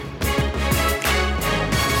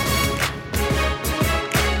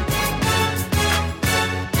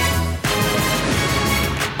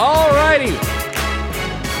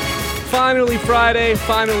Alrighty. Finally Friday,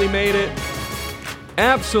 finally made it.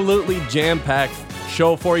 Absolutely jam-packed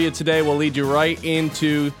show for you today. We'll lead you right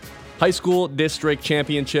into High School District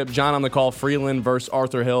Championship. John on the call, Freeland versus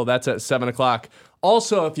Arthur Hill. That's at 7 o'clock.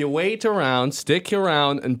 Also, if you wait around, stick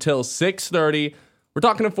around until 6:30. We're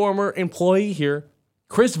talking to former employee here,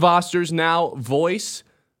 Chris Vosters, now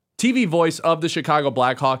TV voice of the Chicago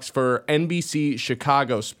Blackhawks for NBC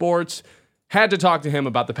Chicago Sports. Had to talk to him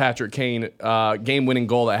about the Patrick Kane game-winning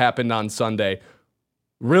goal that happened on Sunday.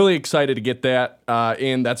 Really excited to get that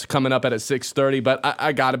in. That's coming up at 6:30. But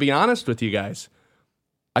I got to be honest with you guys.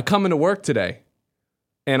 I come into work today,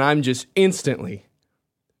 and I'm just instantly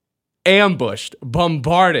ambushed,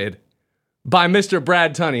 bombarded by Mr.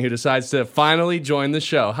 Brad Tunney, who decides to finally join the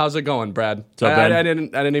show. How's it going, Brad? What's up, Ben? I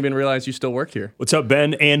didn't even realize you still work here. What's up,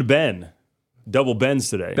 Ben and Ben? Double Ben's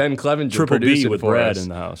today. Ben Clevenger, Triple B with Brad us in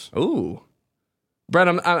the house. Ooh, Brad,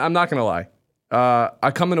 I'm not gonna lie.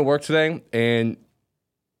 I come into work today, and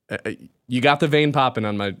you got the vein popping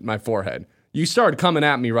on my forehead. You started coming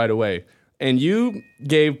at me right away, and you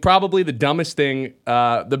gave probably the dumbest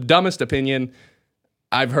opinion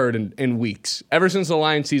I've heard in weeks. Ever since the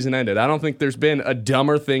Lions season ended, I don't think there's been a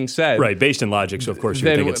dumber thing said. Right, based in logic, so of course you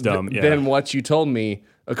think it's dumb. Than what you told me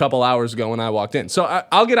a couple hours ago when I walked in. So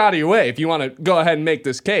I'll get out of your way if you want to go ahead and make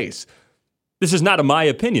this case. This is not my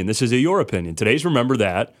opinion. This is your opinion. Today's Remember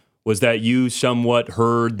That was that you somewhat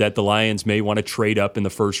heard that the Lions may want to trade up in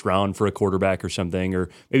the first round for a quarterback or something, or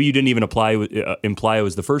maybe you didn't even imply it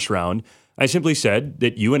was the first round. I simply said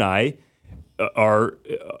that you and I are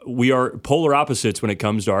polar opposites when it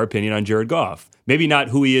comes to our opinion on Jared Goff. Maybe not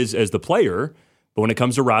who he is as the player, but when it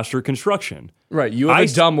comes to roster construction. Right. You have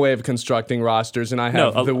a dumb way of constructing rosters, and I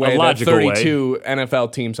have the way that 32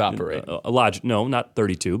 NFL teams operate. No, not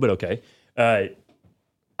 32, but okay.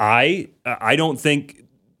 I don't think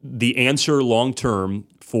the answer long term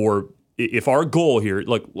for if our goal here,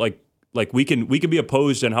 like we can be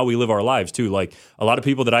opposed in how we live our lives too. Like a lot of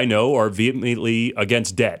people that I know are vehemently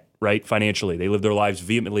against debt, right? Financially, they live their lives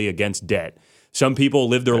vehemently against debt. Some people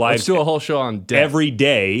live their lives. Let's do a whole show on debt every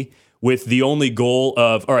day with the only goal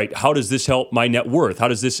of, all right, how does this help my net worth? How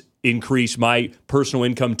does this increase my personal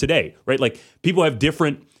income today? Right? Like people have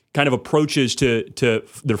different kind of approaches to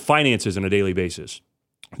their finances on a daily basis.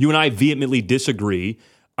 You and I vehemently disagree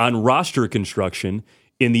on roster construction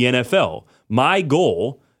in the NFL. My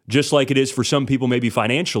goal, just like it is for some people maybe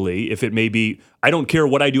financially, if it may be, I don't care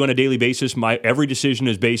what I do on a daily basis. Every decision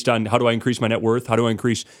is based on how do I increase my net worth? How do I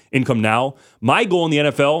increase income now? My goal in the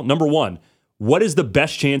NFL, number one, what is the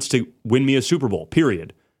best chance to win me a Super Bowl,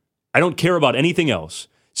 period? I don't care about anything else.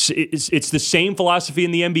 It's the same philosophy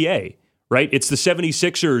in the NBA, right? It's the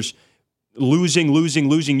 76ers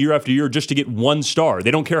losing year after year just to get one star.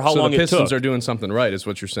 They don't care how long it took. So the Pistons are doing something right, is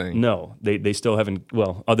what you're saying. No, they still haven't,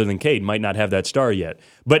 well, other than Cade, might not have that star yet.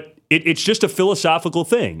 But it's just a philosophical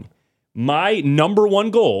thing. My number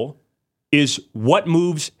one goal is what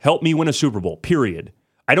moves help me win a Super Bowl, period.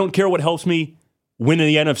 I don't care what helps me win in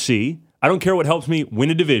the NFC. I don't care what helps me win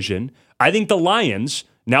a division. I think the Lions,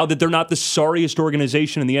 now that they're not the sorriest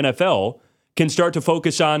organization in the NFL, can start to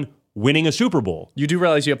focus on winning a Super Bowl. You do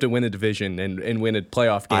realize you have to win a division and win a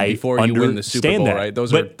playoff game before you win the Super Bowl, right?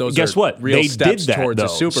 Those are real steps towards a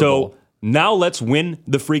Super Bowl. So now let's win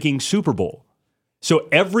the freaking Super Bowl. So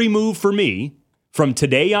every move for me from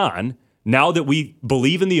today on, now that we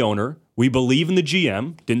believe in the owner, we believe in the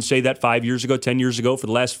GM, didn't say that 5 years ago, 10 years ago, for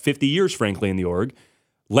the last 50 years, frankly, in the org,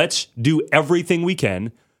 let's do everything we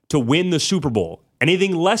can to win the Super Bowl.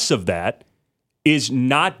 Anything less of that is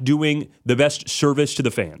not doing the best service to the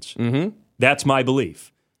fans. Mm-hmm. That's my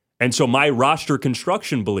belief. And so my roster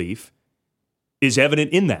construction belief is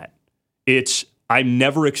evident in that. I'm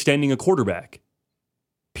never extending a quarterback,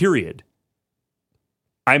 period.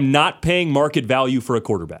 I'm not paying market value for a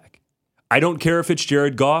quarterback. I don't care if it's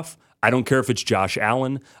Jared Goff. I don't care if it's Josh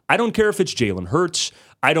Allen. I don't care if it's Jalen Hurts.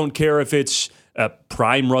 I don't care if it's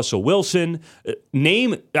prime Russell Wilson.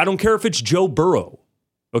 I don't care if it's Joe Burrow.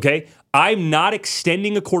 Okay? I'm not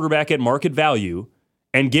extending a quarterback at market value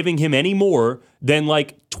and giving him any more than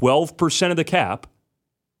like 12% of the cap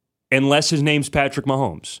unless his name's Patrick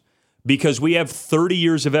Mahomes. Because we have 30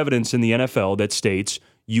 years of evidence in the NFL that states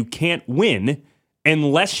you can't win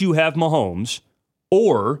unless you have Mahomes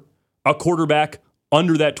or a quarterback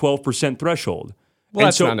under that 12% threshold. Well,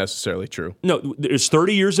 that's not necessarily true. No, there's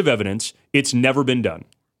 30 years of evidence. It's never been done.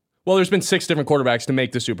 Well, there's been 6 different quarterbacks to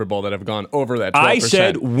make the Super Bowl that have gone over that 12%. I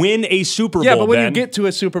said win a Super Bowl, Yeah, but when you get to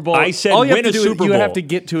a Super Bowl, I said win a Super Bowl. You have to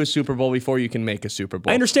get to a Super Bowl before you can make a Super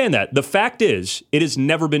Bowl. I understand that. The fact is, it has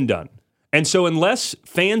never been done. And so unless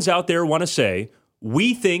fans out there want to say,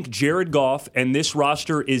 we think Jared Goff and this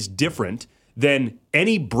roster is different than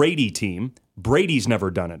any Brady team. Brady's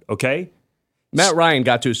never done it, okay? Matt Ryan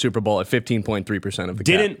got to a Super Bowl at 15.3% of the cap.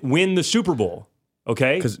 Didn't win the Super Bowl,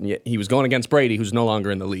 okay? Because he was going against Brady, who's no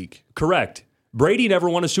longer in the league. Correct. Brady never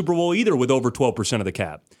won a Super Bowl either with over 12% of the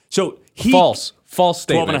cap. So False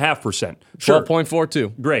statement. 12.5%. Sure.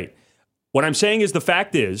 12.42. Great. What I'm saying is the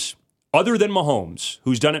fact is, other than Mahomes,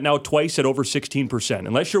 who's done it now twice at over 16%,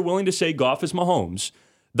 unless you're willing to say Goff is Mahomes,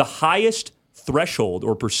 the highest threshold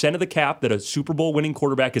or percent of the cap that a Super Bowl winning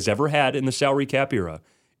quarterback has ever had in the salary cap era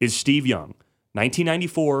is Steve Young.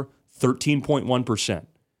 1994, 13.1%.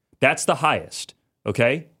 That's the highest,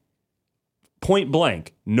 okay? Point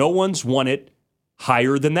blank. No one's won it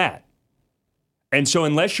higher than that. And so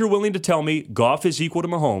unless you're willing to tell me Goff is equal to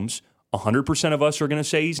Mahomes, 100% of us are going to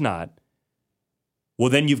say he's not. Well,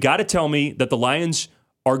 then you've got to tell me that the Lions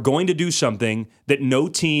are going to do something that no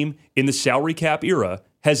team in the salary cap era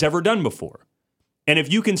has ever done before. And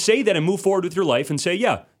if you can say that and move forward with your life and say,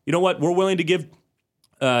 yeah, you know what, we're willing to give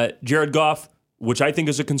Jared Goff, which I think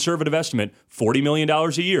is a conservative estimate, $40 million a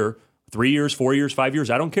year, 3 years, 4 years, 5 years,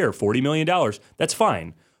 I don't care, $40 million, that's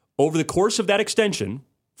fine. Over the course of that extension,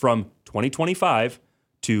 from 2025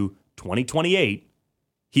 to 2028,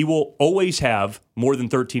 he will always have more than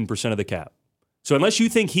 13% of the cap. So unless you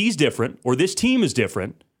think he's different or this team is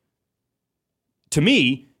different, to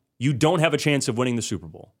me, you don't have a chance of winning the Super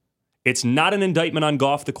Bowl. It's not an indictment on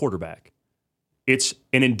Goff, the quarterback. It's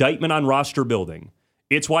an indictment on roster building.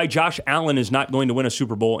 It's why Josh Allen is not going to win a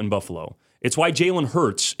Super Bowl in Buffalo. It's why Jalen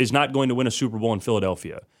Hurts is not going to win a Super Bowl in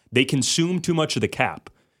Philadelphia. They consume too much of the cap.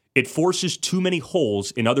 It forces too many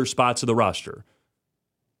holes in other spots of the roster.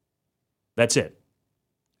 That's it.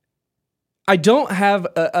 I don't have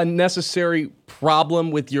a necessary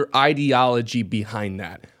problem with your ideology behind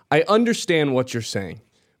that. I understand what you're saying,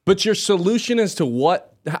 but your solution as to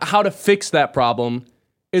how to fix that problem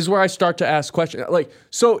is where I start to ask questions.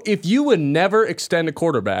 So if you would never extend a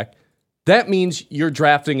quarterback, that means you're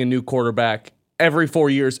drafting a new quarterback every 4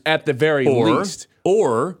 years at the very least.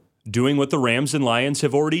 Or doing what the Rams and Lions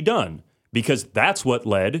have already done, because that's what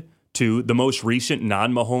led to the most recent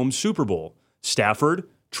non-Mahomes Super Bowl. Stafford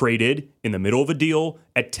traded in the middle of a deal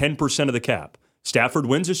at 10% of the cap. Stafford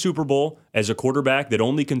wins a Super Bowl as a quarterback that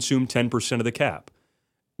only consumed 10% of the cap.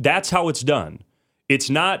 That's how it's done. It's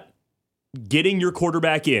not getting your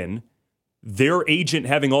quarterback in, their agent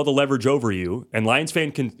having all the leverage over you, and Lions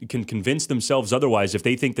fans can convince themselves otherwise if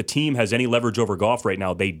they think the team has any leverage over Goff right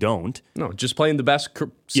now. They don't. No, just playing the best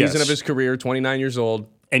season of his career, 29 years old.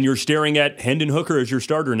 And you're staring at Hendon Hooker as your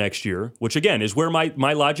starter next year, which, again, is where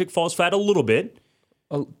my logic falls flat a little bit.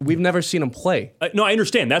 We've never seen him play. No, I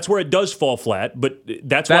understand. That's where it does fall flat, but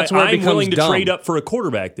that's why I'm willing to trade up for a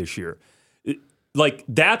quarterback this year.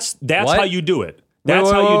 That's how you do it. That's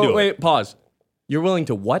how you do it. Wait, pause. You're willing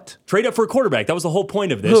to what? Trade up for a quarterback. That was the whole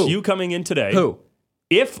point of this. Who? You coming in today. Who?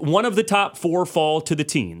 If one of the top four fall to the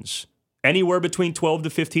teens, anywhere between 12 to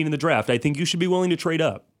 15 in the draft, I think you should be willing to trade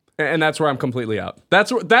up. And that's where I'm completely out.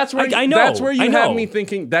 That's where I know. That's where you have me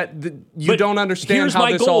thinking that you don't understand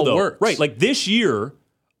how this all works. Right, like this year,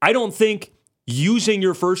 I don't think using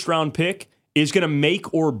your first round pick is going to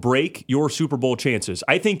make or break your Super Bowl chances.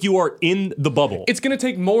 I think you are in the bubble. It's going to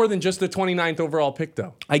take more than just the 29th overall pick,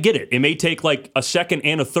 though. I get it. It may take like a second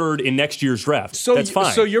and a third in next year's draft. That's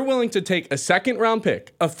fine. So you're willing to take a second round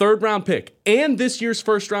pick, a third round pick, and this year's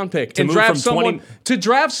first round pick and draft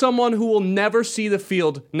someone who will never see the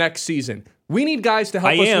field next season. We need guys to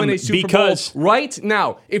help us win a Super Bowl right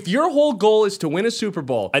now. If your whole goal is to win a Super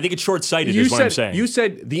Bowl, I think it's short-sighted is what I'm saying. You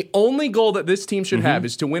said the only goal that this team should have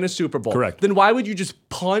is to win a Super Bowl. Correct. Then why would you just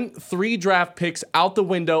punt 3 draft picks out the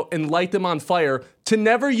window and light them on fire to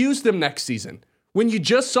never use them next season? When you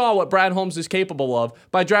just saw what Brad Holmes is capable of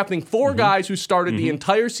by drafting 4 guys who started the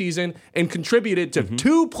entire season and contributed to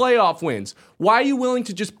 2 playoff wins. Why are you willing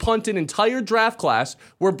to just punt an entire draft class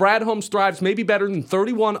where Brad Holmes thrives maybe better than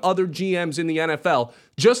 31 other GMs in the NFL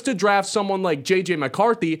just to draft someone like J.J.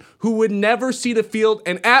 McCarthy who would never see the field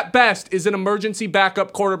and at best is an emergency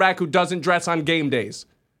backup quarterback who doesn't dress on game days?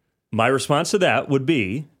 My response to that would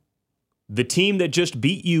be the team that just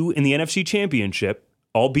beat you in the NFC Championship,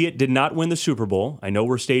 albeit did not win the Super Bowl. I know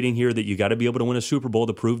we're stating here that you got to be able to win a Super Bowl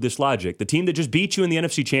to prove this logic. The team that just beat you in the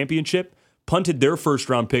NFC Championship punted their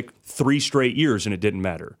first-round pick 3 straight years, and it didn't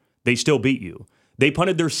matter. They still beat you. They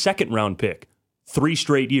punted their second-round pick 3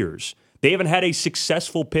 straight years. They haven't had a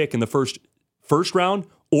successful pick in the first round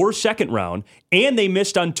or second round, and they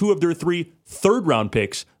missed on 2 of their 3 third-round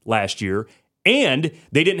picks last year, and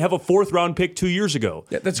they didn't have a 4th-round pick 2 years ago.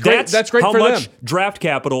 Yeah, that's great. That's great how for much them. Draft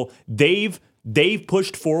capital they've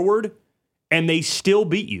pushed forward, and they still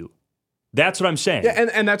beat you. That's what I'm saying. Yeah,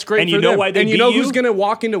 and that's great. And for you know them. why they and beat you know you? who's going to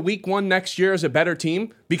walk into week 1 next year as a better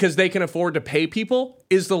team because they can afford to pay people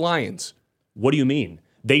is the Lions. What do you mean?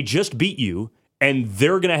 They just beat you, and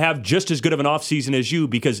they're going to have just as good of an offseason as you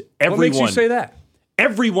because everyone. What makes you say that?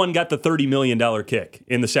 Everyone got the $30 million kick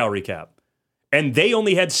in the salary cap. And they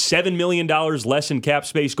only had $7 million less in cap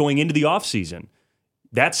space going into the offseason.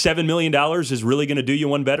 That $7 million is really going to do you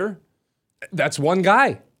one better? That's one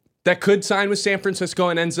guy that could sign with San Francisco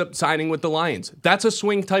and ends up signing with the Lions. That's a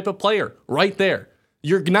swing type of player right there.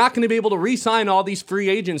 You're not going to be able to re-sign all these free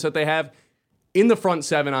agents that they have in the front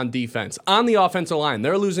 7 on defense. On the offensive line,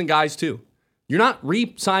 they're losing guys too. You're not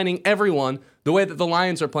re-signing everyone the way that the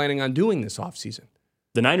Lions are planning on doing this offseason.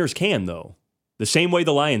 The Niners can, though. The same way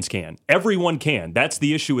the Lions can. Everyone can. That's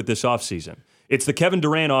the issue with this offseason. It's the Kevin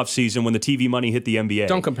Durant offseason when the TV money hit the NBA.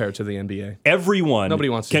 Don't compare it to the NBA. Everyone Nobody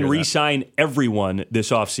wants to can hear that. re-sign everyone this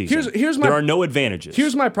offseason. There are no advantages.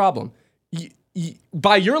 Here's my problem.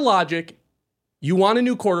 By your logic, you want a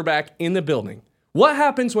new quarterback in the building. What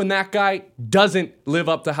happens when that guy doesn't live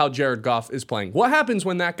up to how Jared Goff is playing? What happens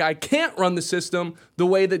when that guy can't run the system the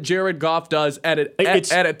way that Jared Goff does at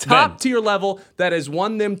a top-tier level that has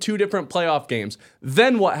won them 2 different playoff games?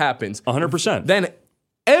 Then what happens? 100%. Then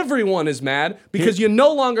everyone is mad because you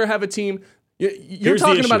no longer have a team. You're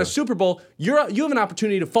talking about a Super Bowl. You have an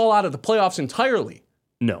opportunity to fall out of the playoffs entirely.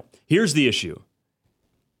 No. Here's the issue.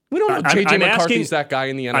 We don't know J.J. McCarthy's that guy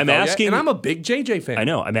in the NFL yet, and I'm a big J.J. fan. I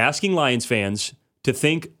know. I'm asking Lions fans to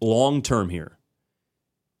think long-term here.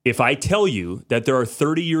 If I tell you that there are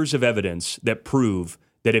 30 years of evidence that prove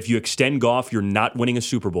that if you extend Goff, you're not winning a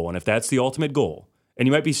Super Bowl, and if that's the ultimate goal, and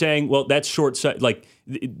you might be saying, well, that's short-sighted, like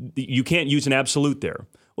you can't use an absolute there.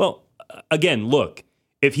 Well, again, look,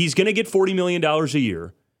 if he's going to get $40 million a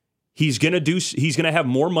year, he's going to have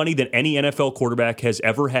more money than any NFL quarterback has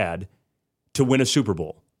ever had to win a Super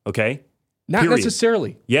Bowl, okay? Not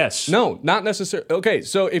necessarily. Yes. No, not necessarily. Okay,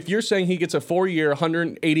 so if you're saying he gets a 4-year,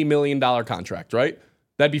 $180 million contract, right?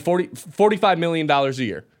 That'd be $45 million a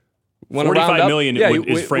year. $45 million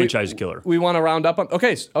is franchise killer. We want to round up on...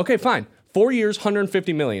 Okay, fine. 4 years,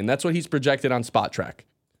 $150 million. That's what he's projected on Spot Track.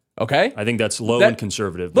 Okay? I think that's low and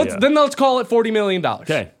conservative. Then let's call it $40 million.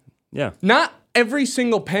 Okay, yeah. Not every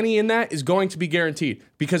single penny in that is going to be guaranteed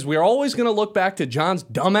because we're always going to look back to John's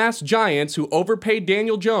dumbass Giants who overpaid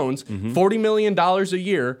Daniel Jones $40 million a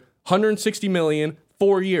year, $160 million,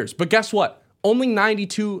 4 years. But guess what? Only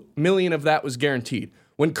 $92 million of that was guaranteed.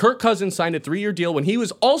 When Kirk Cousins signed a 3-year deal, when he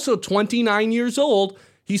was also 29 years old,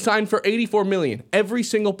 he signed for $84 million. Every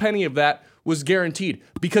single penny of that was guaranteed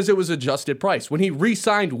because it was adjusted price. When he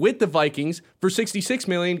re-signed with the Vikings for $66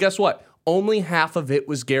 million, guess what? Only half of it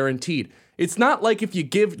was guaranteed. It's not like if you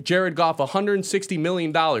give Jared Goff $160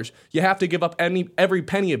 million, you have to give up every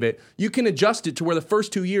penny of it. You can adjust it to where the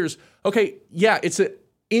first 2 years, okay, yeah, it's an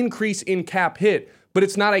increase in cap hit, but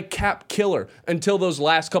it's not a cap killer until those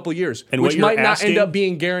last couple years, and which might not end up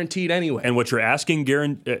being guaranteed anyway. And what you're asking,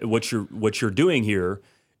 what you're doing here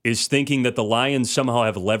is thinking that the Lions somehow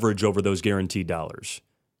have leverage over those guaranteed dollars.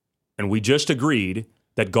 And we just agreed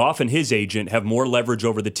that Goff and his agent have more leverage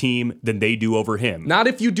over the team than they do over him. Not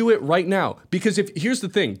if you do it right now. Because here's the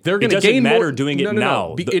thing, they're going to It gain more. doesn't matter doing it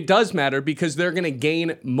now. It does matter because they're going to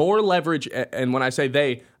gain more leverage. And when I say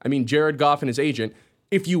they, I mean Jared Goff and his agent.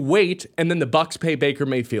 If you wait and then the Bucs pay Baker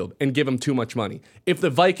Mayfield and give him too much money. If the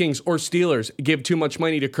Vikings or Steelers give too much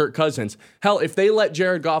money to Kirk Cousins. Hell, if they let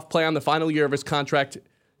Jared Goff play on the final year of his contract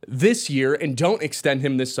this year and don't extend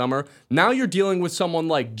him this summer, now you're dealing with someone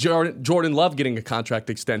like Jordan Love getting a contract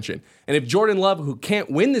extension. And if Jordan Love, who can't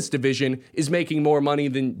win this division, is making more money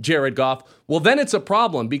than Jared Goff, well, then it's a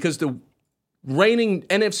problem because the reigning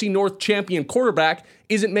NFC North champion quarterback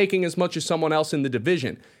isn't making as much as someone else in the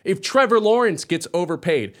division. If Trevor Lawrence gets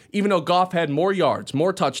overpaid, even though Goff had more yards,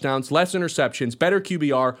 more touchdowns, less interceptions, better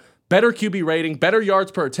QBR, better QB rating, better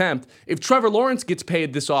yards per attempt, if Trevor Lawrence gets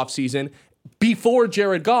paid this offseason before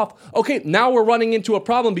Jared Goff, okay, now we're running into a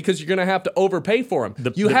problem because you're going to have to overpay for him.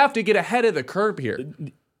 You have to get ahead of the curve here.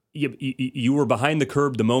 You were behind the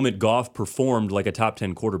curve the moment Goff performed like a top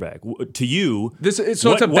 10 quarterback. To you, it's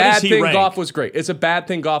a bad thing Goff was great. It's a bad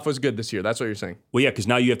thing Goff was good this year. That's what you're saying. Well, yeah, because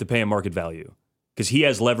now you have to pay him market value because he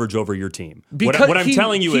has leverage over your team. What I'm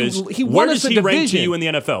telling you is, where does he rank to you in the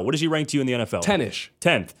NFL? What does he rank to you in the NFL? 10-ish.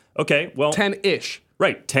 10th. Okay, well. 10-ish.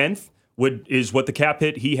 Right, 10th is what the cap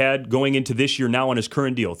hit he had going into this year now on his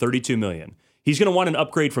current deal, $32 million. He's going to want an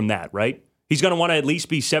upgrade from that, right? He's going to want to at least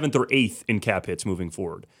be 7th or 8th in cap hits moving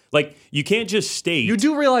forward. Like, you can't just state... You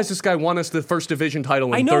do realize this guy won us the first division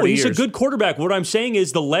title in 30 years. I know, he's a good quarterback. What I'm saying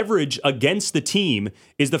is the leverage against the team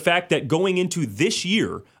is the fact that going into this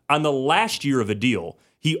year, on the last year of a deal,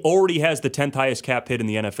 he already has the 10th highest cap hit in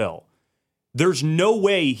the NFL. There's no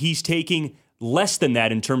way he's taking less than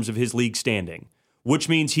that in terms of his league standing, which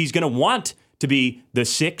means he's going to want to be the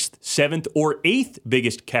 6th, 7th, or 8th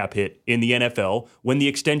biggest cap hit in the NFL when the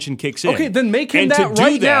extension kicks in. Okay, then make him that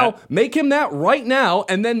right now. Make him that right now,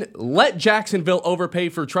 and then let Jacksonville overpay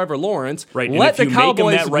for Trevor Lawrence. Right, let and if the you Cowboys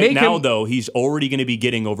make him that right now, though, he's already going to be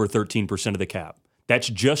getting over 13% of the cap. That's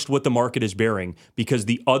just what the market is bearing because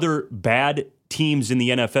the other bad teams in the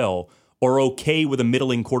NFL are okay with a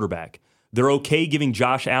middling quarterback. They're okay giving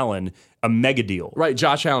Josh Allen a mega deal. Right,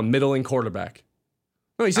 Josh Allen, middling quarterback.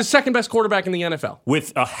 No, he's the second best quarterback in the NFL.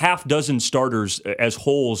 With a half dozen starters as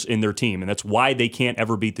holes in their team, and that's why they can't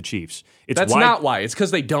ever beat the Chiefs. That's not why. It's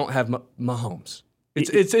because they don't have Mahomes.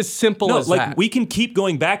 It's as simple as that. We can keep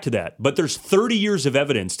going back to that, but there's 30 years of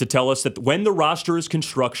evidence to tell us that when the roster is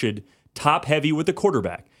constructed top-heavy with the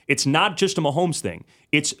quarterback, it's not just a Mahomes thing.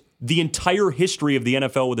 It's the entire history of the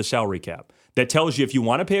NFL with a salary cap that tells you if you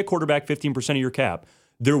want to pay a quarterback 15% of your cap,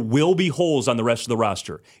 there will be holes on the rest of the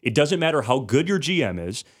roster. It doesn't matter how good your GM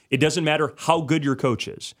is. It doesn't matter how good your coach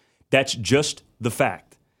is. That's just the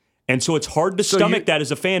fact. And so it's hard to stomach that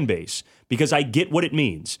as a fan base because I get what it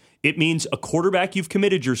means. It means a quarterback you've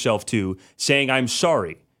committed yourself to saying, I'm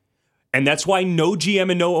sorry. And that's why no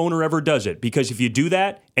GM and no owner ever does it. Because if you do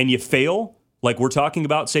that and you fail, like we're talking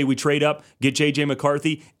about, say we trade up, get J.J.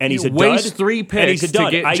 McCarthy, and he's a dud. Waste 3 picks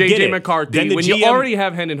to get J.J. McCarthy when you already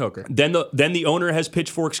have Hendon Hooker. Then the owner has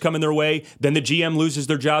pitchforks coming their way. Then the GM loses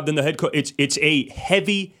their job. Then the head coach. It's a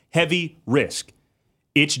heavy, heavy risk.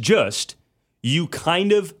 It's just you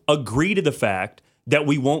kind of agree to the fact that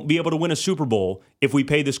we won't be able to win a Super Bowl if we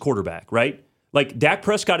pay this quarterback, right? Like Dak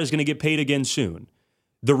Prescott is going to get paid again soon.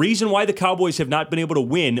 The reason why the Cowboys have not been able to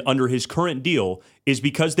win under his current deal is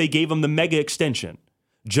because they gave him the mega extension.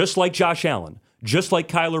 Just like Josh Allen, just like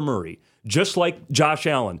Kyler Murray, just like Josh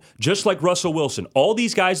Allen, just like Russell Wilson. All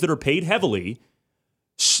these guys that are paid heavily,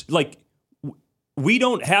 like we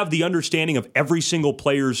don't have the understanding of every single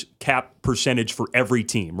player's cap percentage for every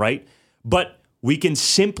team, right? But we can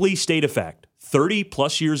simply state a fact. 30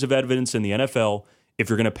 plus years of evidence in the NFL, if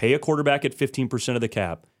you're going to pay a quarterback at 15% of the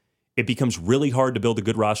cap, it becomes really hard to build a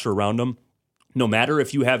good roster around them, no matter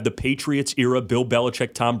if you have the Patriots era Bill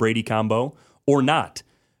Belichick, Tom Brady combo or not.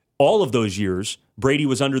 All of those years, Brady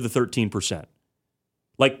was under the 13%.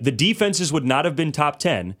 Like the defenses would not have been top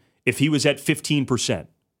 10 if he was at 15%.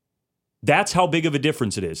 That's how big of a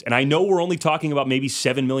difference it is. And I know we're only talking about maybe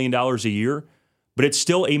 $7 million a year, but it's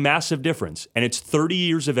still a massive difference. And it's 30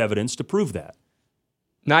 years of evidence to prove that.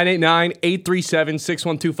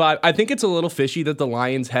 989-837-6125. I think it's a little fishy that the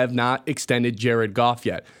Lions have not extended Jared Goff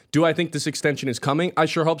yet. Do I think this extension is coming? I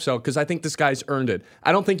sure hope so, because I think this guy's earned it.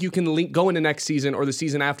 I don't think you can go into next season or the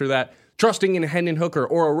season after that trusting in Hendon Hooker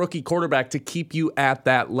or a rookie quarterback to keep you at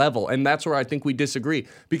that level. And that's where I think we disagree.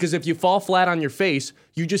 Because if you fall flat on your face,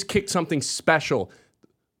 you just kick something special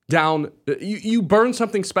down. You burn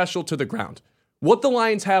something special to the ground. What the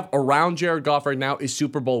Lions have around Jared Goff right now is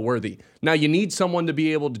Super Bowl worthy. Now you need someone to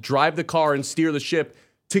be able to drive the car and steer the ship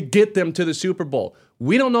to get them to the Super Bowl.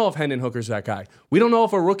 We don't know if Hendon Hooker's that guy. We don't know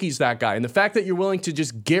if a rookie's that guy. And the fact that you're willing to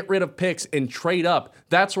just get rid of picks and trade up,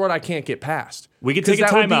 that's what I can't get past. We could take a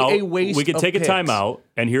timeout. We could take a timeout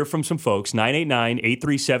and hear from some folks.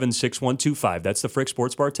 989-837-6125. That's the Frick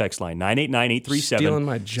Sports Bar text line.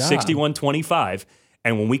 989-837-6125.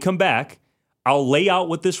 And when we come back, I'll lay out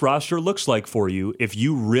what this roster looks like for you if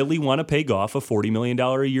you really want to pay Goff a $40 million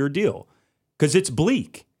a year deal. Because it's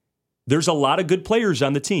bleak. There's a lot of good players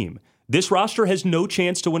on the team. This roster has no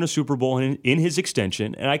chance to win a Super Bowl in his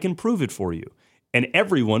extension, and I can prove it for you. And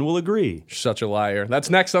everyone will agree. You're such a liar.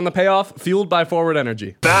 That's next on The Payoff, fueled by Forward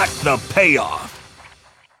Energy. Back the Payoff.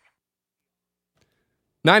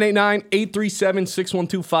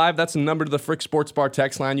 989-837-6125. That's the number to the Frick Sports Bar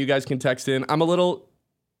text line. You guys can text in. I'm a little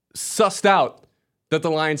sussed out that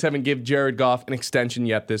the Lions haven't given Jared Goff an extension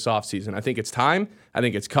yet this offseason. I think it's time. I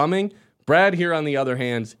think it's coming. Brad here, on the other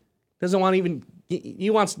hand, doesn't want even... He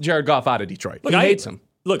wants Jared Goff out of Detroit. He hates him.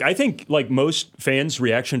 Look, I think like most fans'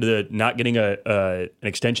 reaction to the not getting an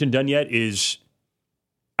extension done yet is...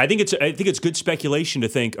 I think it's good speculation to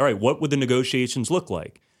think, all right, what would the negotiations look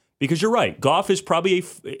like? Because you're right. Goff is probably,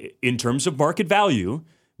 in terms of market value,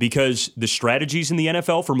 because the strategies in the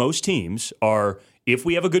NFL for most teams are... If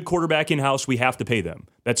we have a good quarterback in-house, we have to pay them.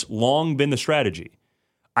 That's long been the strategy.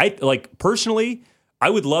 Personally,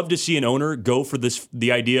 I would love to see an owner go for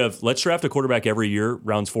the idea of let's draft a quarterback every year,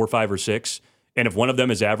 rounds 4, 5, or 6, and if one of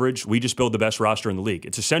them is average, we just build the best roster in the league.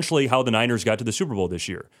 It's essentially how the Niners got to the Super Bowl this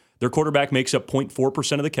year. Their quarterback makes up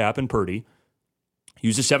 0.4% of the cap in Purdy.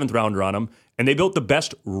 used a 7th rounder on him, and they built the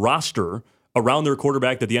best roster around their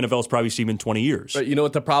quarterback that the NFL's probably seen in 20 years. But you know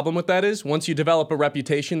what the problem with that is? Once you develop a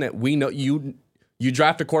reputation that we know you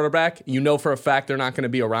draft a quarterback, you know for a fact they're not going to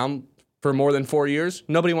be around for more than 4 years,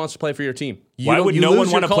 nobody wants to play for your team. Why would no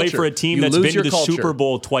one want to play for a team that's been to the Super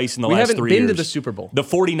Bowl twice in the last 3 years? We haven't been to the Super Bowl. The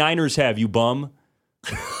 49ers have, you bum.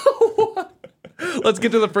 Let's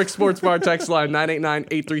get to the Frick Sports Bar text line,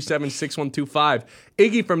 989-837-6125.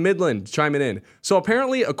 Iggy from Midland chiming in. So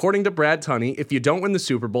apparently, according to Brad Tunney, if you don't win the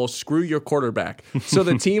Super Bowl, screw your quarterback. So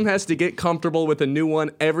the team has to get comfortable with a new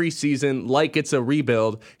one every season like it's a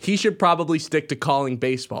rebuild. He should probably stick to calling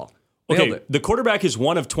baseball. Okay, the quarterback is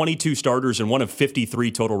one of 22 starters and one of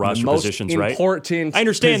 53 total roster positions, right? Important I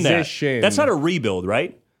understand position. that. That's not a rebuild,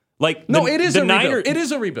 right? Like no, it is a rebuild. It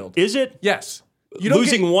is a rebuild. Is it? Yes.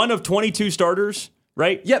 Losing one of 22 starters,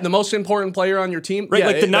 right? Yeah, the most important player on your team. Right, yeah,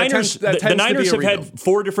 like the Niners. The Niners have rebuild. had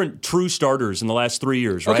 4 different true starters in the last 3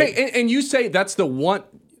 years, right? Okay, and you say that's the one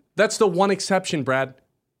exception, Brad.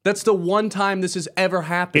 That's the one time this has ever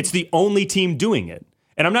happened. It's the only team doing it.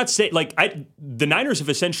 And I'm not saying the Niners have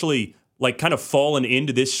essentially kind of fallen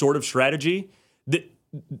into this sort of strategy.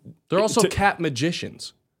 They're also cap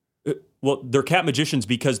magicians. Well, they're cap magicians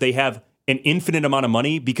because they have an infinite amount of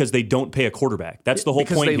money because they don't pay a quarterback. That's the whole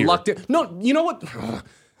point here. Lucked it. No, you know what?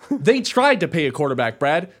 They tried to pay a quarterback,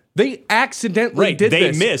 Brad. They accidentally did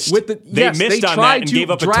they this. Missed. They missed on that and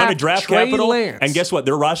gave up a ton of draft capital. Lance. And guess what?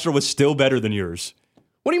 Their roster was still better than yours.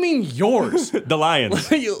 What do you mean yours? The Lions.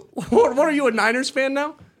 What are you, a Niners fan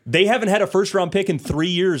now? They haven't had a first-round pick in 3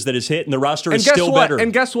 years that has hit, and the roster is still better.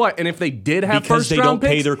 And guess what? And if they did have first-round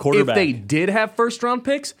picks, pay their quarterback. If they did have first-round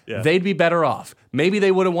picks, they'd be better off. Maybe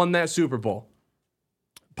they would have won that Super Bowl.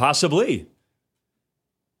 Possibly.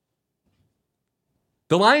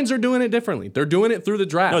 The Lions are doing it differently. They're doing it through the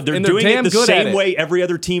draft. No, they're doing it the same way every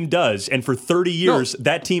other team does. And for 30 years,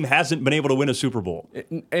 that team hasn't been able to win a Super Bowl.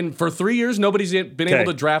 And for 3 years, nobody's been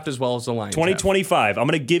able to draft as well as the Lions. 2025. I'm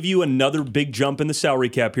going to give you another big jump in the salary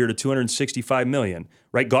cap here to $265 million.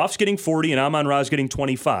 Right? Goff's getting 40 and Amon-Ra's getting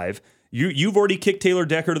 25. You've already kicked Taylor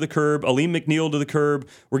Decker to the curb, Aleem McNeil to the curb.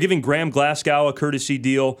 We're giving Graham Glasgow a courtesy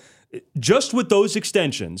deal. Just with those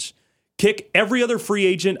extensions, kick every other free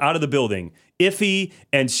agent out of the building. Iffy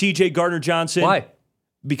and C.J. Gardner-Johnson. Why?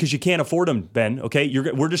 Because you can't afford them, Ben, okay?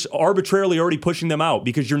 We're just arbitrarily already pushing them out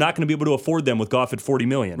because you're not going to be able to afford them with Goff at $40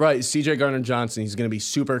 million. Right, C.J. Gardner-Johnson, he's going to be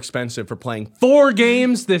super expensive for playing 4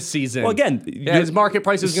 games this season. Well, again, his market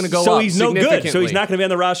price is going to go up so he's no good, so he's not going to be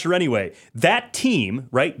on the roster anyway. That team,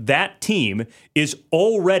 right, is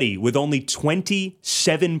already with only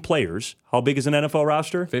 27 players. How big is an NFL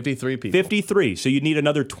roster? 53 people. 53, so you'd need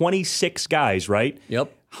another 26 guys, right?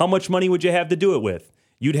 Yep. How much money would you have to do it with?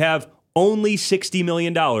 You'd have only $60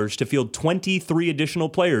 million to field 23 additional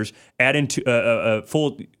players, add into a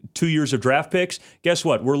full 2 years of draft picks. Guess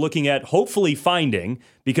what? We're looking at hopefully finding,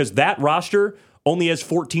 because that roster only has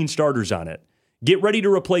 14 starters on it. Get ready to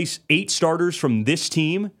replace 8 starters from this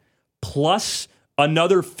team, plus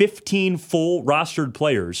another 15 full rostered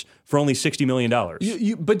players for only $60 million.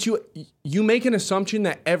 But you make an assumption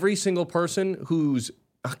that every single person whose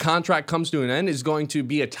contract comes to an end is going to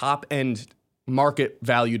be a top-end market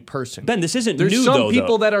valued person. Ben, this isn't There's new, some though.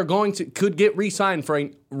 people that are could get re-signed for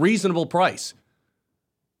a reasonable price.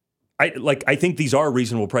 I think these are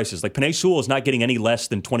reasonable prices. Like Penei Sewell is not getting any less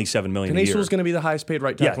than $27 million a year. Penei Sewell's going to be the highest paid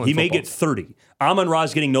right tackle. Yeah, he may get 30.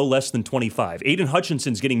 Amon-Ra's getting no less than 25. Aiden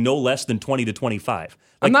Hutchinson's getting no less than 20 to 25.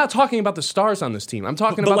 I'm not talking about the stars on this team. I'm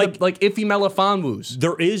talking about Iffy Melifonwu's.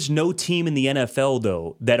 There is no team in the NFL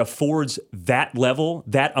though that affords that level,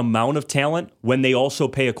 that amount of talent when they also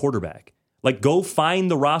pay a quarterback. Like, go find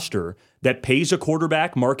the roster that pays a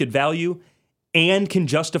quarterback market value and can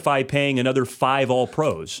justify paying another 5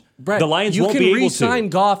 All-Pros. Brett, the Lions won't be able to. You can re-sign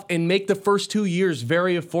Goff and make the first 2 years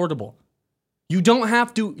very affordable. You don't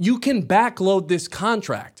have to. You can backload this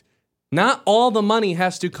contract. Not all the money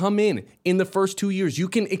has to come in the first 2 years. You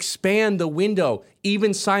can expand the window,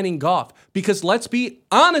 even signing Goff. Because let's be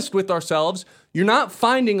honest with ourselves, you're not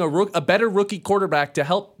finding a better rookie quarterback to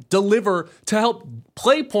help deliver, to help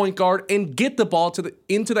play point guard and get the ball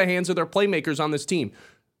into the hands of their playmakers on this team.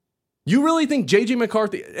 You really think J.J.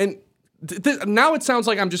 McCarthy, and now it sounds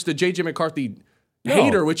like I'm just a J.J. McCarthy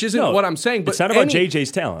hater, which isn't what I'm saying. But it's not about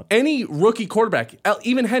J.J.'s talent. Any rookie quarterback,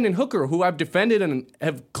 even Hendon Hooker, who I've defended and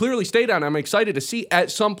have clearly stayed on, I'm excited to see at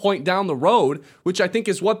some point down the road, which I think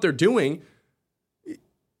is what they're doing.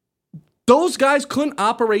 Those guys couldn't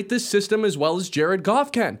operate this system as well as Jared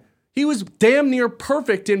Goff can. He was damn near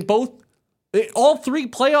perfect in both All 3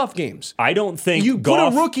 playoff games. I don't think you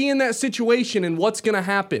Goff, put a rookie in that situation, and what's going to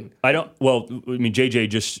happen? JJ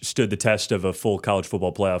just stood the test of a full college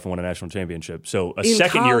football playoff and won a national championship. So a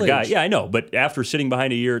second-year guy. Yeah, I know. But after sitting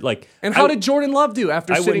behind a year, And how did Jordan Love do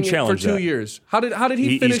after sitting for 2 that. years? How did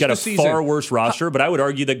he finish the season? He's got a far worse roster, but I would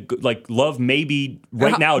argue that Love may be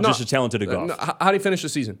just as talented as Goff. How did he finish the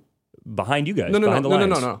season? Behind you guys. No.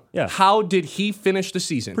 No. Yeah. How did he finish the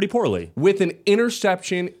season? Pretty poorly. With an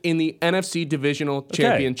interception in the NFC Divisional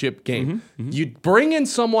Championship game. You bring in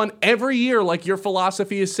someone every year, like your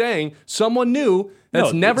philosophy is saying, someone new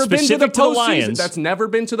that's never been to the postseason. That's never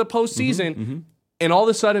been to the postseason. And all of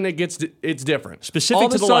a sudden it's different. Specific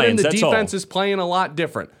to the Lions, the defense is playing a lot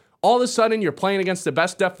different. All of a sudden you're playing against the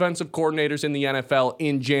best defensive coordinators in the NFL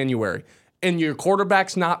in January. And your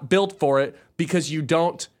quarterback's not built for it because you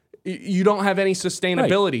don't have any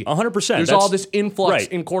sustainability. Right. 100%. There's all this influx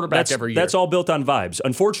in quarterback every year. That's all built on vibes.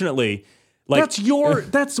 Unfortunately,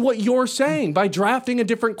 that's what you're saying by drafting a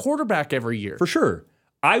different quarterback every year. For sure.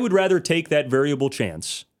 I would rather take that variable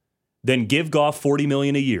chance than give Goff $40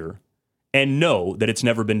 million a year and know that it's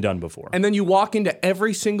never been done before. And then you walk into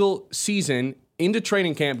every single season into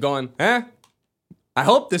training camp going, I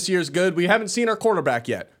hope this year's good. We haven't seen our quarterback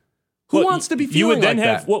yet. Who wants to be feeling you would then like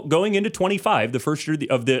have, that? Going into 25, the first year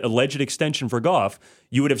of the alleged extension for Goff,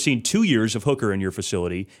 you would have seen 2 years of Hooker in your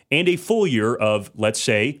facility and a full year of, let's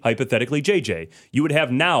say, hypothetically, JJ. You would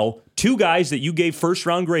have now 2 guys that you gave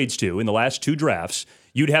first-round grades to in the last 2 drafts.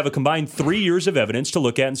 You'd have a combined 3 years of evidence to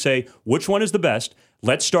look at and say, which one is the best?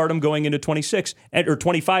 Let's start them going into 26 or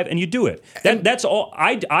 25, and you do it. That's all.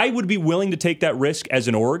 I would be willing to take that risk as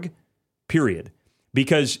an org, period.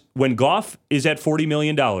 Because when Goff is at $40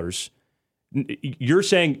 million, you're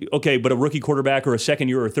saying, okay, but a rookie quarterback or a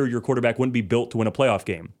second-year or third-year quarterback wouldn't be built to win a playoff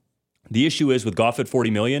game. The issue is with Goff at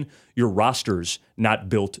 $40 million, your roster's not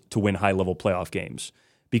built to win high-level playoff games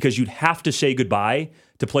because you'd have to say goodbye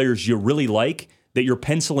to players you really like that you're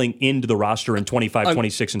penciling into the roster in 25,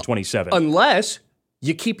 26, and 27. Unless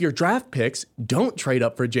you keep your draft picks, don't trade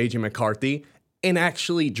up for J.J. McCarthy, and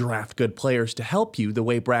actually draft good players to help you the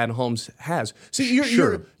way Brad Holmes has. See,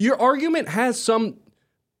 your argument has some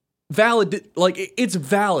valid, it's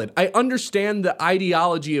valid. I understand the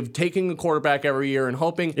ideology of taking a quarterback every year and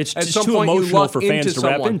hoping it's at just some too point emotional you luck for fans into to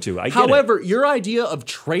someone. wrap into. I get However, it. Your idea of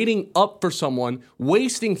trading up for someone,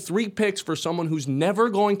 wasting 3 picks for someone who's never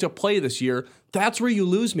going to play this year, that's where you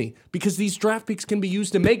lose me because these draft picks can be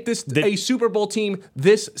used to make this a Super Bowl team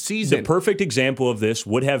this season. The perfect example of this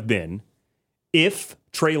would have been if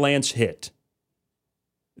Trey Lance hit.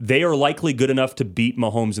 They are likely good enough to beat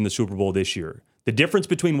Mahomes in the Super Bowl this year. The difference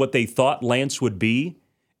between what they thought Lance would be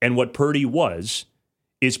and what Purdy was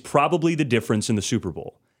is probably the difference in the Super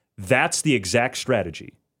Bowl. That's the exact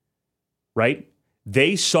strategy, right?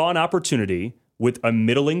 They saw an opportunity with a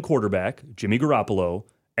middling quarterback, Jimmy Garoppolo,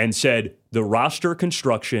 and said, the roster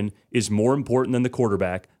construction is more important than the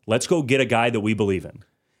quarterback. Let's go get a guy that we believe in.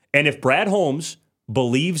 And if Brad Holmes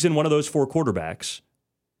believes in one of those 4 quarterbacks,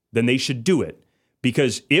 then they should do it.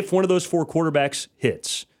 Because if one of those 4 quarterbacks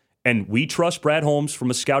hits, and we trust Brad Holmes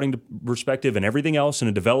from a scouting perspective and everything else in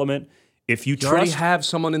a development, if you trust... already have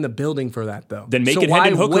someone in the building for that, though. Then make it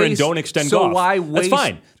Hendon Hooker and don't extend Goff. So why waste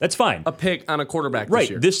That's fine. A pick on a quarterback right. this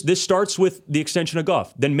year? This starts with the extension of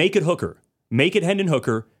Goff. Then make it Hooker. Make it Hendon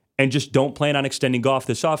Hooker, and just don't plan on extending Goff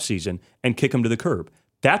this offseason and kick him to the curb.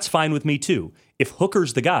 That's fine with me, too. If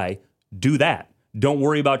Hooker's the guy, do that. Don't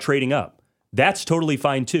worry about trading up. That's totally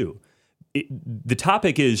fine, too. The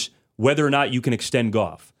topic is whether or not you can extend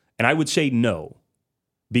Goff. And I would say no.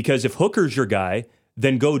 Because if Hooker's your guy,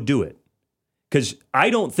 then go do it. Because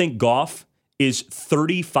I don't think Goff is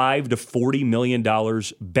 $35 to $40 million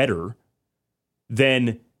better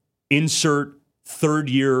than insert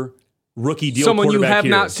third-year rookie deal someone you have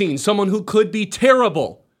here. not seen. Someone who could be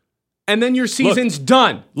terrible. And then your season's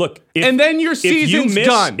done. Then your season's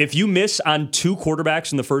done. If you miss on 2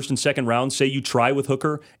 quarterbacks in the first and second round, say you try with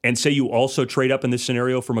Hooker, and say you also trade up in this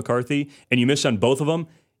scenario for McCarthy, and you miss on both of them,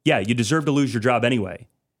 yeah, you deserve to lose your job anyway.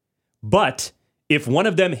 But if one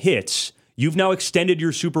of them hits, you've now extended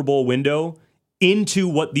your Super Bowl window into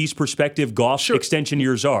what these prospective Goff extension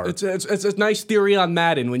years are. It's a nice theory on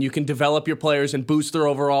Madden when you can develop your players and boost their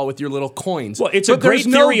overall with your little coins. Well, it's a great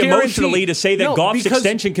theory emotionally to say that Goff's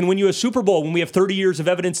extension can win you a Super Bowl when we have 30 years of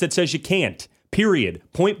evidence that says you can't. Period.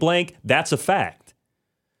 Point blank, that's a fact.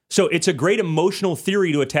 So it's a great emotional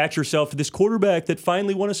theory to attach yourself to this quarterback that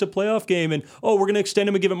finally won us a playoff game and, we're going to extend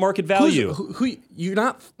him and give it market value. You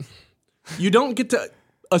don't get to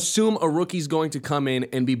assume a rookie's going to come in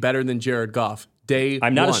and be better than Jared Goff.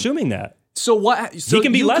 I'm not assuming that. So what? So he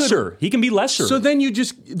can be lesser. He can be lesser. So then you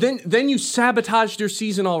just then you sabotaged your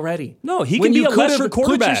season already. No, he can be a lesser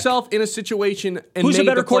quarterback. Put yourself in a situation and who's made a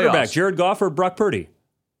better the quarterback, playoffs. Jared Goff or Brock Purdy?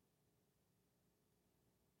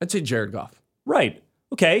 I'd say Jared Goff. Right.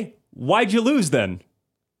 Okay. Why'd you lose then?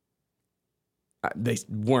 They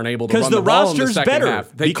weren't able to run the the ball in the roster's second better.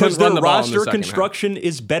 half. They Because couldn't run their the ball in the roster second construction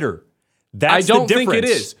is better. I That's don't the difference. think it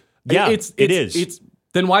is. Yeah, it is.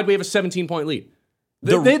 Then why'd we have a 17-point lead?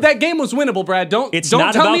 That game was winnable, Brad. Don't It's don't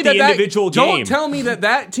not tell about me that the individual game. Don't tell me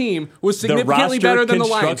that team was significantly roster better than the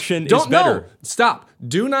Lions. construction is Don't better. no. Stop.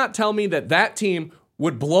 Do not tell me that team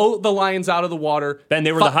would blow the Lions out of the water. Ben,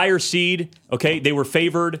 they were the higher seed. Okay, they were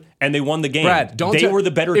favored and they won the game. Brad, they were the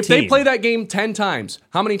better team. If they play that game 10 times,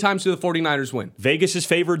 how many times do the 49ers win? Vegas is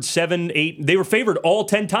favored 7, 8. They were favored all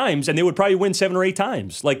 10 times, and they would probably win 7 or 8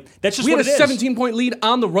 times. Like, that's just We what had it a is. 17-point lead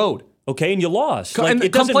on the road. Okay, and you lost. And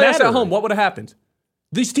it come doesn't play matter. us at home. What would have happened?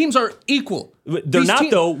 These teams are equal. They're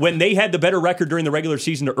not, though, when they had the better record during the regular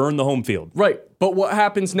season to earn the home field. Right, but what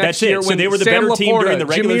happens next That's it. year So when they were the Sam better team Laporta, during the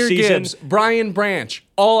regular Jahmyr season. Gibbs, Brian Branch,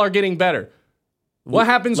 all are getting better? What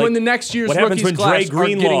happens when the next year's rookies when class Dre are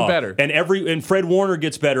getting Greenlaw better? and Fred Warner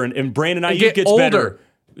gets better and Brandon Ayuk get gets older.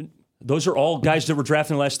 better? Those are all guys that were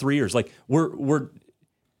drafted in the last 3 years. Like you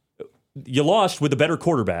lost with a better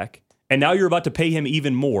quarterback, and now you're about to pay him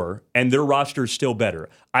even more, and their roster is still better.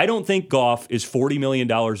 I don't think Goff is $40 million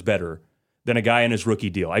better than a guy on his rookie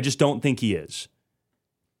deal. I just don't think he is.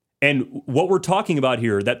 And what we're talking about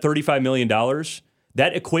here, that $35 million,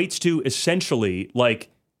 that equates to essentially like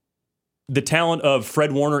the talent of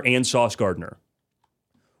Fred Warner and Sauce Gardner.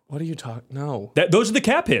 What are you talking? No. Those are the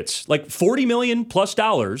cap hits. Like $40 million plus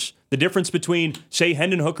dollars. The difference between, say,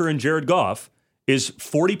 Hendon Hooker and Jared Goff is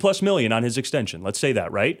 $40 plus million on his extension. Let's say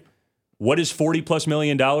that, right? What is $40 plus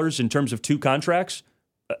million in terms of 2 contracts?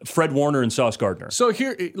 Fred Warner and Sauce Gardner. So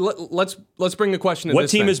here, let's bring the question to what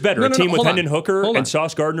this team thing. is better? No, a team with hold Hendon on. Hooker Hold on. and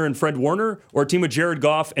Sauce Gardner and Fred Warner, or a team with Jared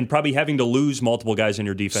Goff and probably having to lose multiple guys in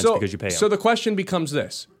your defense because you pay them? So the question becomes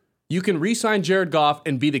this. You can re-sign Jared Goff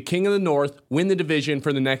and be the king of the North, win the division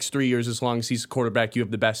for the next 3 years as long as he's a quarterback. You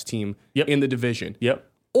have the best team in the division. Yep.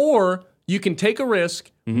 Or you can take a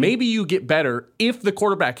risk. Maybe you get better if the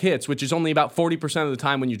quarterback hits, which is only about 40% of the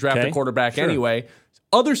time when you draft a quarterback anyway.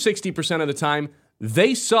 Other 60% of the time,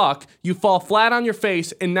 they suck. You fall flat on your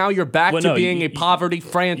face, and now you're back to being a poverty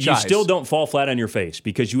franchise. You still don't fall flat on your face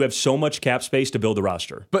because you have so much cap space to build a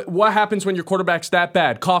roster. But what happens when your quarterback's that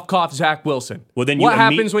bad? Cough, cough, Zach Wilson. Well, then what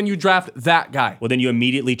happens when you draft that guy? Well, then you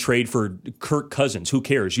immediately trade for Kirk Cousins. Who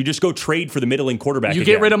cares? You just go trade for the middling quarterback You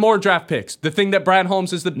again. get rid of more draft picks. The thing that Brad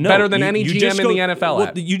Holmes is better than any GM in the NFL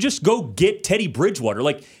at. You just go get Teddy Bridgewater.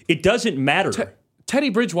 Like, it doesn't matter. Teddy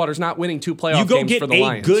Bridgewater's not winning 2 playoff games for the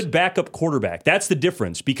Lions. You go get a good backup quarterback. That's the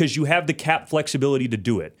difference because you have the cap flexibility to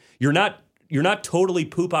do it. You're not totally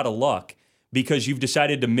poop out of luck because you've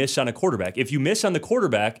decided to miss on a quarterback. If you miss on the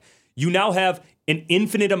quarterback, you now have an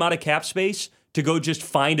infinite amount of cap space to go just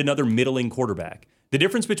find another middling quarterback. The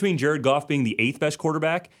difference between Jared Goff being the 8th best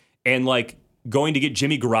quarterback and like going to get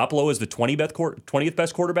Jimmy Garoppolo as the 20th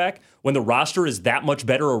best quarterback when the roster is that much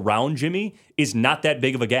better around Jimmy is not that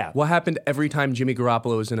big of a gap. What happened every time Jimmy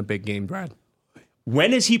Garoppolo is in a big game, Brad?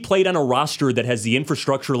 When has he played on a roster that has the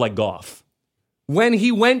infrastructure like Goff? When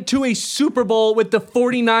he went to a Super Bowl with the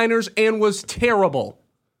 49ers and was terrible.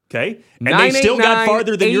 Okay? And they still got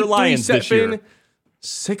farther than your Lions this year.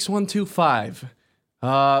 6125.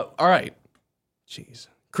 All right. Jeez.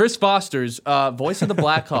 Chris Vosters, voice of the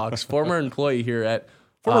Blackhawks, former employee here at...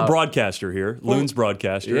 Former broadcaster here, Loons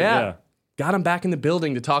broadcaster. Yeah. Got him back in the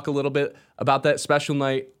building to talk a little bit about that special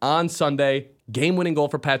night on Sunday. Game-winning goal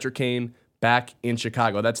for Patrick Kane back in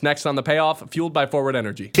Chicago. That's next on The Payoff, fueled by Forward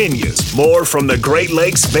Energy. Continues. More from the Great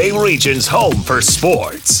Lakes Bay region's home for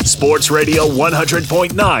sports. Sports Radio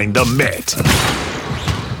 100.9 The Mitt.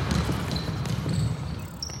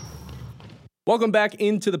 Welcome back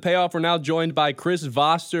into The Payoff. We're now joined by Chris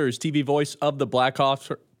Vosters, TV voice of the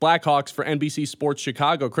Blackhawks for NBC Sports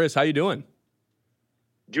Chicago. Chris, how you doing?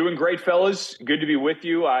 Doing great, fellas. Good to be with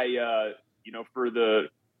you. For the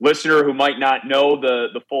listener who might not know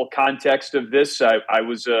the full context of this, I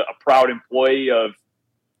was a proud employee of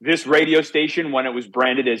this radio station when it was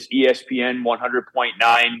branded as ESPN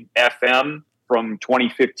 100.9 FM from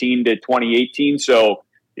 2015 to 2018. So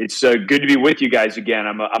it's good to be with you guys again.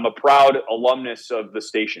 I'm a proud alumnus of the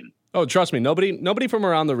station. Oh, trust me, nobody from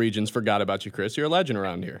around the regions forgot about you, Chris. You're a legend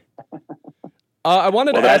around here. I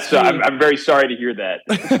wanted to ask you. I'm very sorry to hear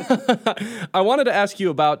that. I wanted to ask you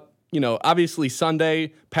about, obviously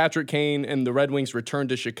Sunday, Patrick Kane and the Red Wings returned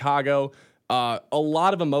to Chicago. A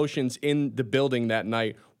lot of emotions in the building that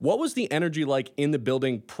night. What was the energy like in the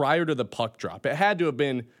building prior to the puck drop? It had to have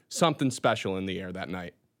been something special in the air that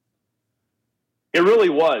night. It really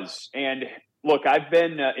was. And look, I've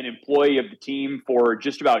been an employee of the team for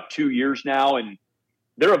just about 2 years now, and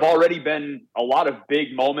there have already been a lot of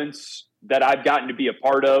big moments that I've gotten to be a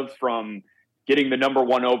part of, from getting the number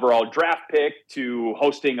 1 overall draft pick to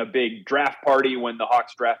hosting a big draft party when the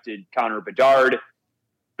Hawks drafted Connor Bedard.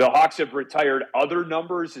 The Hawks have retired other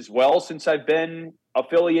numbers as well since I've been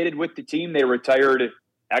affiliated with the team. They retired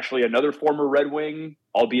actually another former Red Wing,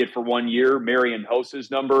 albeit for 1 year, Marian Hosa's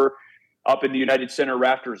number up in the United Center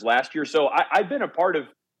rafters last year. So I've been a part of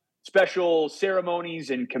special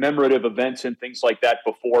ceremonies and commemorative events and things like that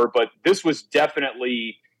before, but this was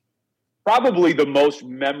definitely probably the most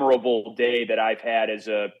memorable day that I've had as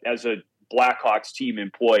a Blackhawks team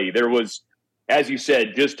employee. There was, as you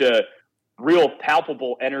said, just a real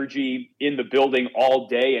palpable energy in the building all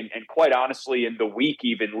day, and quite honestly in the week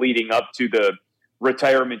even leading up to the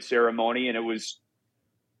retirement ceremony. And it was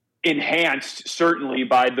enhanced certainly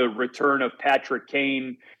by the return of Patrick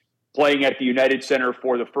Kane playing at the United Center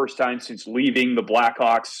for the first time since leaving the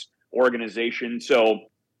Blackhawks organization. So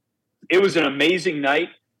it was an amazing night.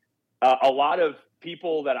 A lot of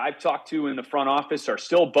people that I've talked to in the front office are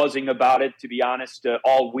still buzzing about it, to be honest,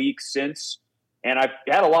 all week since. And I've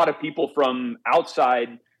had a lot of people from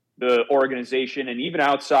outside the organization and even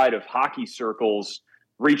outside of hockey circles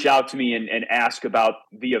reach out to me and ask about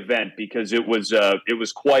the event, because it was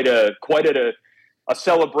quite a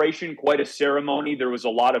celebration, quite a ceremony. There was a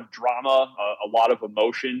lot of drama, a lot of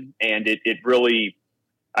emotion, and it really,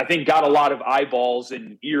 I think, got a lot of eyeballs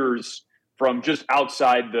and ears from just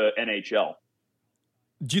outside the NHL.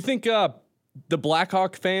 Do you think the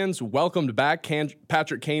Blackhawk fans welcomed back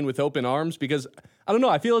Patrick Kane with open arms? Because, I don't know,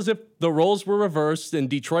 I feel as if the roles were reversed and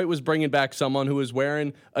Detroit was bringing back someone who was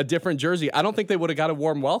wearing a different jersey. I don't think they would have got a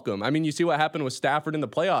warm welcome. I mean, you see what happened with Stafford in the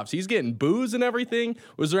playoffs. He's getting boos and everything.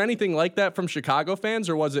 Was there anything like that from Chicago fans,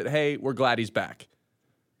 or was it, hey, we're glad he's back?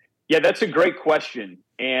 Yeah, that's a great question.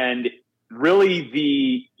 And really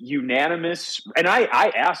the unanimous, and I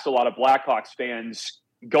asked a lot of Blackhawks fans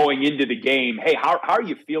going into the game, hey, how are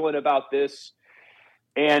you feeling about this?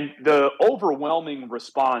 And the overwhelming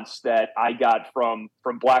response that I got from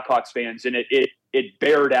Blackhawks fans, and it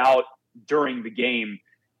bared out during the game,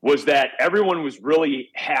 was that everyone was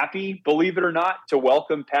really happy, believe it or not, to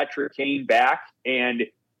welcome Patrick Kane back. And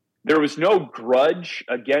there was no grudge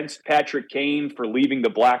against Patrick Kane for leaving the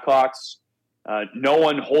Blackhawks. No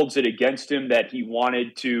one holds it against him that he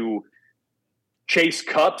wanted to chase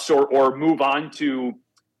cups or move on to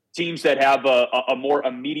teams that have a more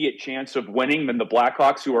immediate chance of winning than the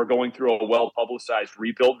Blackhawks, who are going through a well-publicized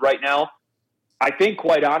rebuild right now. I think,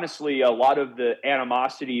 quite honestly, a lot of the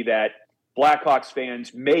animosity that Blackhawks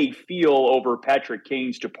fans may feel over Patrick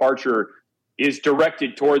Kane's departure is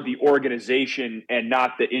directed toward the organization and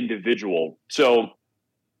not the individual. So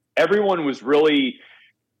everyone was really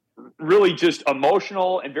just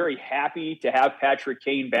emotional and very happy to have Patrick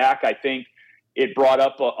Kane back. I think it brought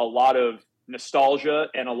up a lot of nostalgia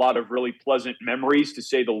and a lot of really pleasant memories, to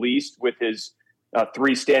say the least, with his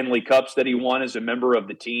 3 Stanley Cups that he won as a member of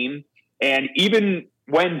the team. And even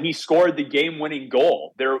when he scored the game-winning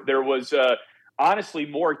goal, there was honestly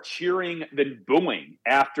more cheering than booing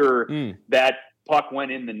after that puck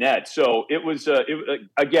went in the net. So it was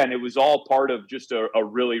all part of just a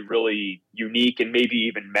really, really unique and maybe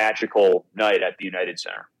even magical night at the United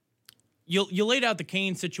Center. You laid out the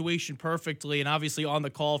Kane situation perfectly, and obviously on the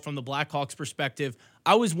call from the Blackhawks perspective,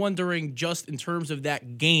 I was wondering, just in terms of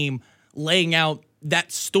that game, laying out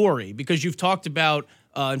that story, because you've talked about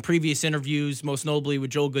in previous interviews, most notably with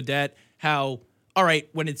Joel Godet, how, all right,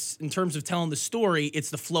 when it's in terms of telling the story, it's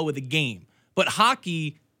the flow of the game. But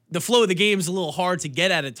hockey, the flow of the game is a little hard to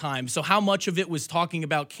get at times. So how much of it was talking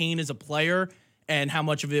about Kane as a player, and how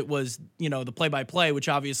much of it was, the play-by-play, which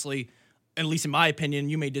obviously, at least in my opinion,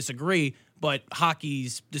 you may disagree, but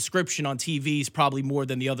hockey's description on TV is probably more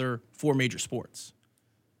than the other 4 major sports.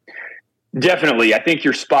 Definitely. I think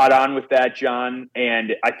you're spot on with that, John.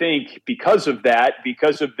 And I think because of that,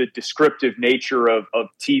 because of the descriptive nature of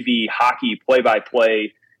TV hockey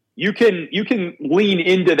play-by-play, you can lean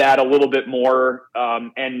into that a little bit more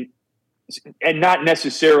and not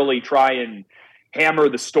necessarily try and hammer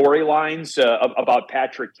the storylines about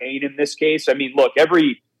Patrick Kane in this case. I mean, look,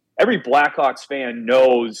 every Blackhawks fan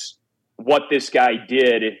knows what this guy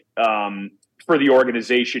did for the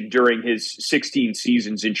organization during his 16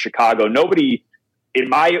 seasons in Chicago. Nobody,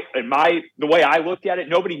 the way I looked at it,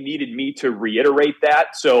 nobody needed me to reiterate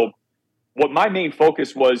that. So what my main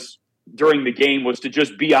focus was during the game was to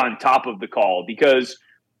just be on top of the call, because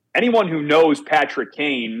anyone who knows Patrick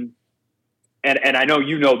Kane, and I know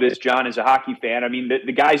you know this, John, as a hockey fan, I mean,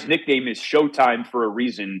 the guy's nickname is Showtime for a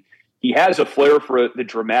reason. He has a flair for the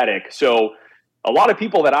dramatic. So a lot of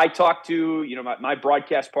people that I talked to, my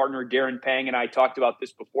broadcast partner, Darren Pang, and I talked about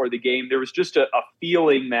this before the game. There was just a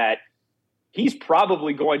feeling that he's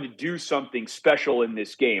probably going to do something special in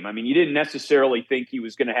this game. I mean, you didn't necessarily think he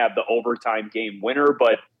was going to have the overtime game winner,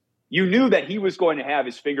 but you knew that he was going to have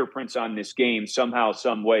his fingerprints on this game somehow,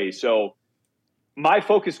 some way. So my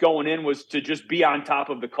focus going in was to just be on top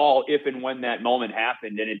of the call if and when that moment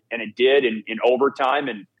happened. And it did in overtime.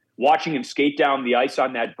 And watching him skate down the ice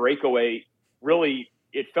on that breakaway, really,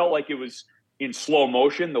 it felt like it was in slow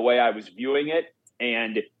motion the way I was viewing it.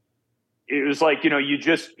 And it was like,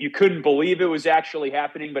 you couldn't believe it was actually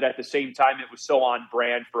happening, but at the same time, it was so on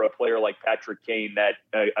brand for a player like Patrick Kane that,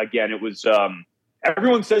 again, it was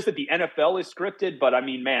everyone says that the NFL is scripted, but I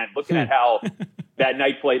mean, man, looking at how that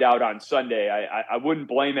night played out on Sunday, I wouldn't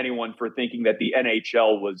blame anyone for thinking that the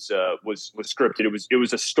NHL was scripted. It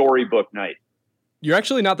was a storybook night. You're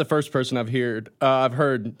actually not the first person I've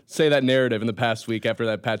heard say that narrative in the past week after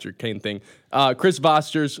that Patrick Kane thing. Chris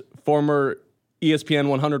Vosters, former ESPN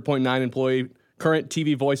 100.9 employee, current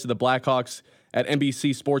TV voice of the Blackhawks at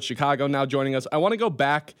NBC Sports Chicago, now joining us. I want to go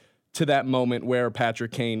back to that moment where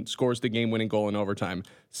Patrick Kane scores the game-winning goal in overtime.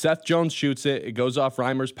 Seth Jones shoots it. It goes off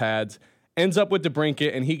Reimer's pads, ends up with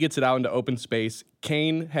DeBrincat, and he gets it out into open space.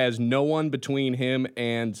 Kane has no one between him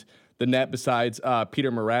and the net besides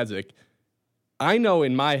Peter Mrazek. I know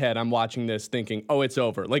in my head I'm watching this thinking, oh, it's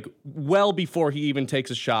over. Like, well before he even takes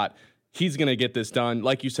a shot, he's going to get this done.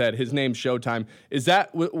 Like you said, his name's Showtime.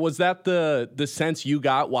 Was that the sense you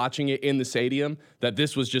got watching it in the stadium, that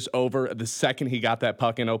this was just over the second he got that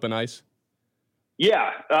puck in open ice?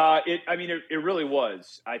 Yeah, it really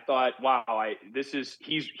was. I thought, wow,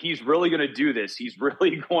 he's really going to do this. He's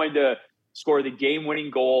really going to score the game-winning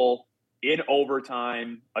goal in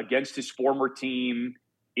overtime against his former team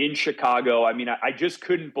in Chicago. I mean, I just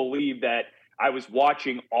couldn't believe that I was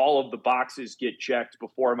watching all of the boxes get checked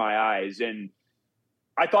before my eyes. And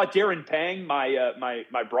I thought Darren Pang,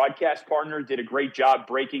 my broadcast partner, did a great job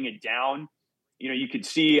breaking it down. You could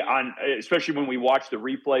see especially when we watched the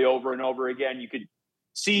replay over and over again, you could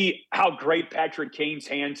see how great Patrick Kane's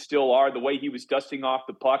hands still are, the way he was dusting off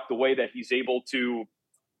the puck, the way that he's able to,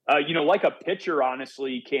 like a pitcher,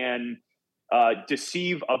 honestly, can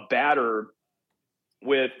deceive a batter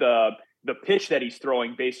with the pitch that he's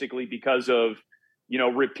throwing, basically because of,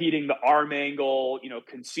 repeating the arm angle,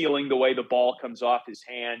 concealing the way the ball comes off his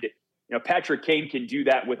hand. Patrick Kane can do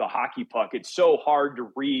that with a hockey puck. It's so hard to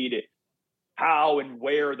read how and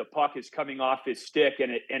where the puck is coming off his stick,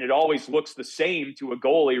 and it always looks the same to a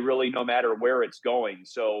goalie, really, no matter where it's going.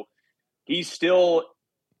 So he's still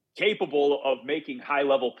capable of making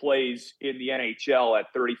high-level plays in the NHL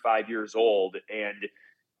at 35 years old. And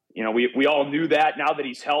we all knew that. Now that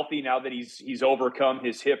he's healthy, now that he's overcome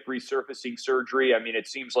his hip resurfacing surgery, I mean, it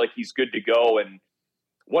seems like he's good to go. And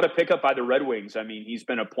what a pickup by the Red Wings. I mean, he's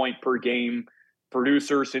been a point-per-game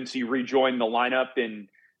producer since he rejoined the lineup in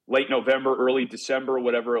late November, early December,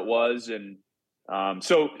 whatever it was. And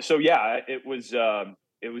so yeah, it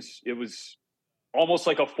was almost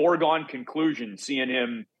like a foregone conclusion seeing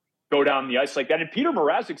him go down the ice like that. And Peter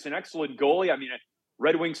Mrazek's an excellent goalie. I mean,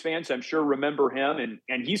 Red Wings fans, I'm sure, remember him,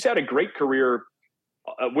 and he's had a great career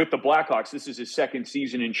with the Blackhawks. This is his second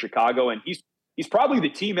season in Chicago, and he's probably the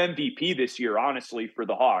team MVP this year, honestly, for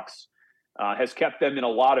the Hawks. Has kept them in a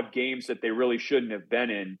lot of games that they really shouldn't have been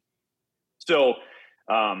in. So,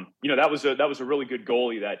 that was a really good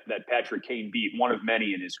goalie that Patrick Kane beat, one of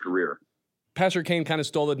many in his career. Patrick Kane kind of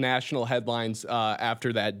stole the national headlines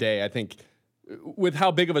after that day, I think, with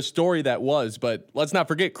how big of a story that was. But let's not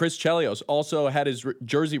forget, Chris Chelios also had his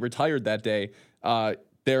jersey retired that day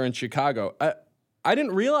there in Chicago. I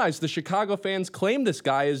didn't realize the Chicago fans claim this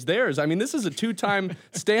guy as theirs. I mean, this is a two-time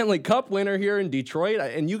Stanley Cup winner here in Detroit,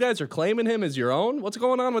 and you guys are claiming him as your own? What's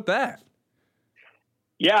going on with that?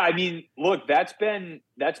 Yeah, I mean, look, that's been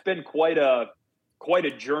quite a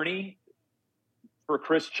journey for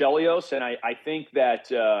Chris Chelios, and I think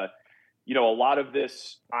that a lot of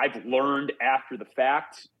this I've learned after the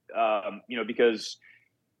fact, because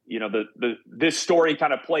this story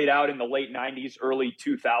kind of played out in the late 90s, early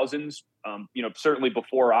 2000s, certainly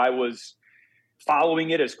before I was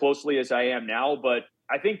following it as closely as I am now. But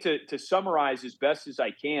I think to summarize as best as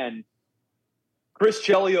I can, Chris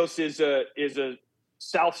Chelios is a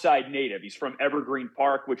South Side native. He's from Evergreen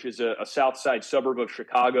Park, which is a South Side suburb of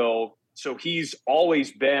Chicago. So he's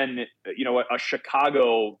always been, a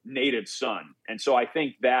Chicago native son. And so I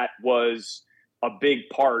think that was a big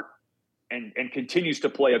part and continues to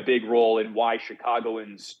play a big role in why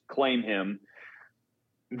Chicagoans claim him.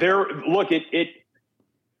 It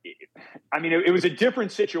was a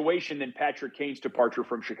different situation than Patrick Kane's departure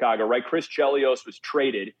from Chicago, right? Chris Chelios was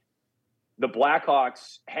traded. The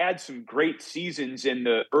Blackhawks had some great seasons in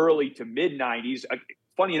the early to mid 90s,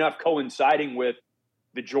 funny enough, coinciding with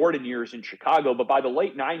the Jordan years in Chicago. But by the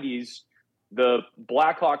late 90s, the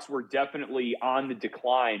Blackhawks were definitely on the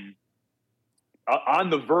decline, on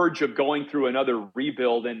the verge of going through another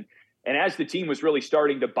rebuild. And as the team was really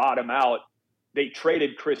starting to bottom out, they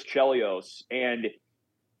traded Chris Chelios. And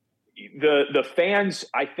the fans,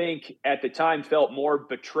 I think, at the time felt more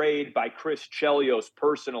betrayed by Chris Chelios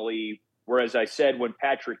personally, whereas I said when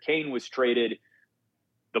Patrick Kane was traded,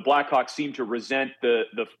 the Blackhawks seemed to resent the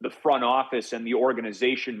front office and the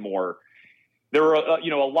organization more. There were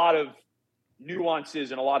a lot of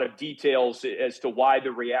nuances and a lot of details as to why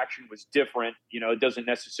the reaction was different. It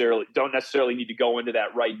don't necessarily need to go into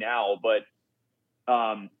that right now, but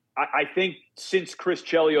I think since Chris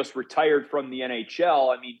Chelios retired from the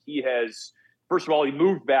NHL, he has, first of all, he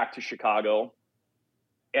moved back to Chicago.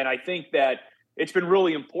 And I think that it's been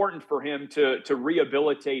really important for him to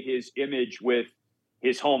rehabilitate his image with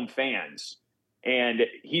his home fans. And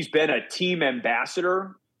he's been a team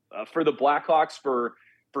ambassador for the Blackhawks for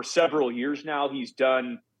several years now. He's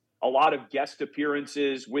done a lot of guest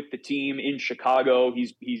appearances with the team in Chicago.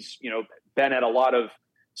 He's been at a lot of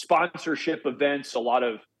sponsorship events, a lot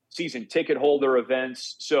of season ticket holder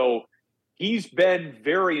events. So he's been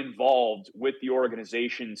very involved with the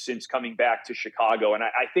organization since coming back to Chicago. And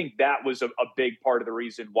I think that was a big part of the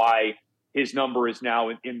reason why his number is now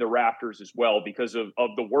in the rafters as well, because of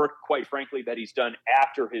the work, quite frankly, that he's done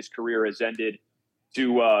after his career has ended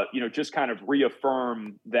to, just kind of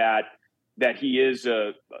reaffirm that he is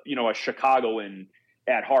a Chicagoan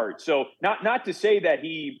at heart. So not to say that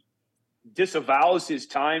he disavows his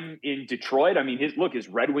time in Detroit. His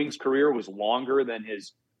Red Wings career was longer than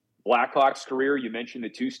his Blackhawks career. You mentioned the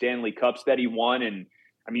 2 Stanley Cups that he won. And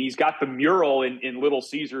he's got the mural in Little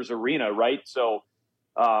Caesars Arena, right? So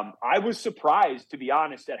I was surprised, to be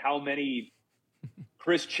honest, at how many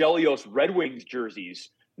Chris Chelios Red Wings jerseys,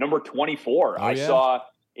 number 24, I saw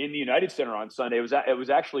in the United Center on Sunday. It was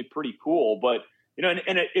actually pretty cool. But,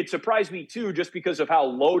 it surprised me too, just because of how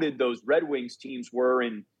loaded those Red Wings teams were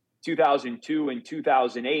in 2002 and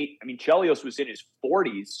 2008. Chelios was in his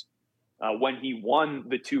 40s when he won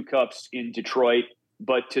the 2 cups in Detroit,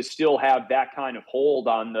 but to still have that kind of hold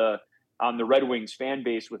on the Red Wings fan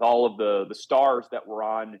base with all of the stars that were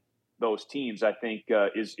on those teams, I think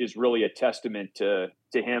is really a testament to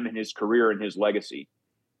him and his career and his legacy.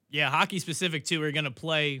 Yeah, hockey specific too. We're going to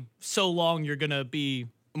play so long, you're going to be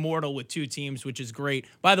immortal with 2 teams, which is great.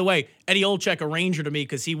 By the way, Eddie Olczyk, a Ranger to me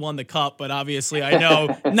because he won the cup, but obviously I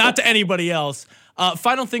know not to anybody else.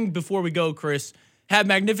 Final thing before we go, Chris, had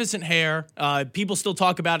magnificent hair. People still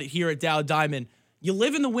talk about it here at Dow Diamond. You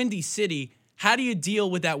live in the Windy City. How do you deal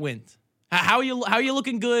with that wind? How are you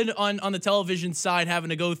looking good on the television side, having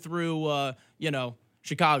to go through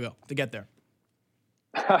Chicago to get there?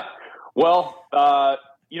 Well,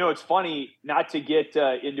 it's funny not to get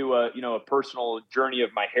into a personal journey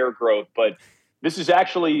of my hair growth, but this is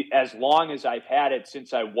actually as long as I've had it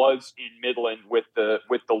since I was in Midland with the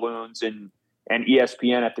Loons and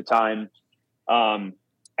ESPN at the time.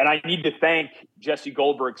 And I need to thank Jesse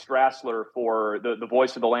Goldberg-Strassler for the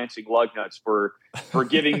voice of the Lansing Lugnuts for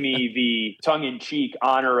giving me the tongue-in-cheek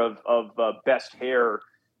honor of best hair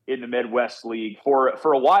in the Midwest League.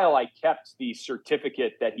 For a while, I kept the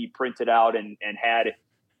certificate that he printed out and had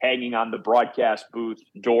hanging on the broadcast booth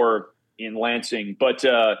door in Lansing. But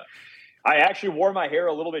I actually wore my hair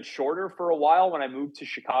a little bit shorter for a while when I moved to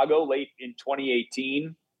Chicago late in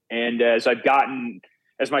 2018. And as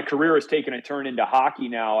my career has taken a turn into hockey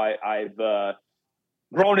now, I've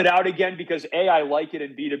grown it out again because A, I like it,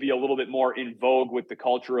 and B, to be a little bit more in vogue with the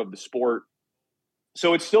culture of the sport.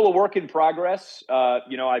 So it's still a work in progress.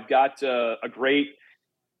 I've got a great,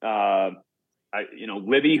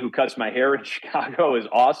 Libby, who cuts my hair in Chicago, is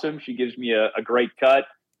awesome. She gives me a great cut,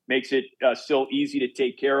 makes it still easy to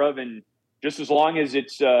take care of. And just as long as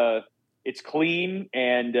it's clean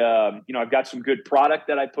and, I've got some good product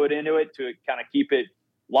that I put into it to kind of keep it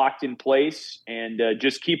locked in place and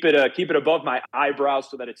just keep it above my eyebrows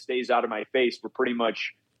so that it stays out of my face, we're pretty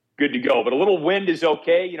much good to go. But a little wind is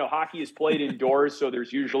okay. Hockey is played indoors, so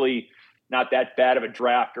there's usually not that bad of a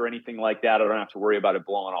draft or anything like that. I don't have to worry about it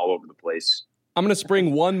blowing all over the place. I'm going to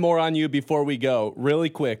spring one more on you before we go. Really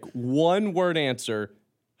quick, one word answer.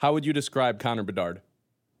 How would you describe Connor Bedard?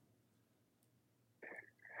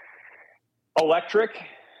 Electric.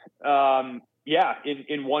 Yeah,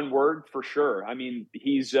 in one word, for sure. I mean,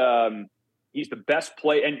 he's the best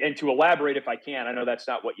play. And to elaborate, if I can, I know that's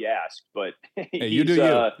not what you asked, but hey, you do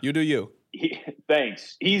you. You do you.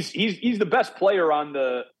 Thanks. He's the best player on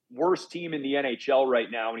the worst team in the NHL right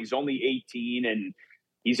now, and he's only 18, and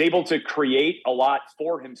he's able to create a lot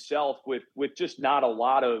for himself with just not a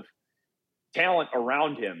lot of talent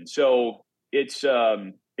around him. So it's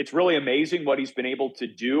really amazing what he's been able to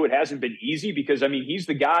do. It hasn't been easy because, I mean, he's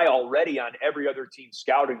the guy already on every other team's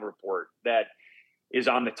scouting report that is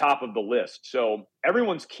on the top of the list. So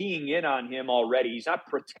everyone's keying in on him already. He's not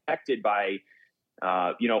protected by,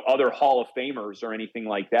 other Hall of Famers or anything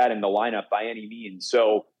like that in the lineup by any means.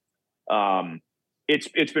 So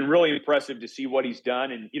it's been really impressive to see what he's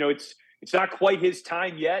done. And, it's not quite his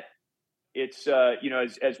time yet. It's,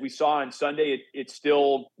 as we saw on Sunday, it's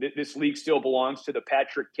still, this league still belongs to the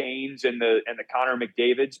Patrick Kanes and the Connor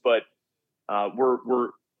McDavids, but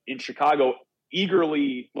we're in Chicago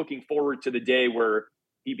eagerly looking forward to the day where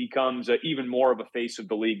he becomes even more of a face of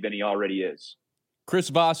the league than he already is. Chris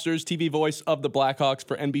Vosters, TV voice of the Blackhawks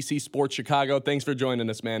for NBC Sports Chicago. Thanks for joining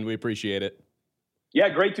us, man. We appreciate it. Yeah,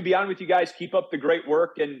 great to be on with you guys. Keep up the great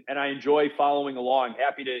work, and I enjoy following along.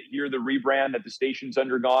 Happy to hear the rebrand that the station's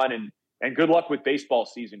undergone, and good luck with baseball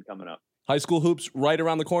season coming up. High school hoops right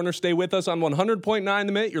around the corner. Stay with us on 100.9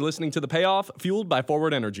 The Minute. You're listening to The Payoff, fueled by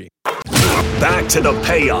Forward Energy. Back to The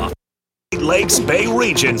Payoff. Lakes Bay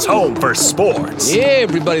Region's home for sports. Yeah,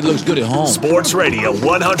 everybody looks good at home. Sports Radio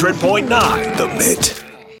 100.9 The Mitt.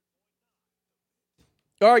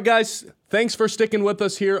 All right, guys. Thanks for sticking with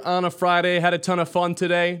us here on a Friday. Had a ton of fun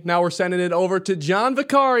today. Now we're sending it over to John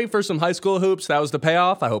Vicari for some high school hoops. That was The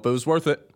Payoff. I hope it was worth it.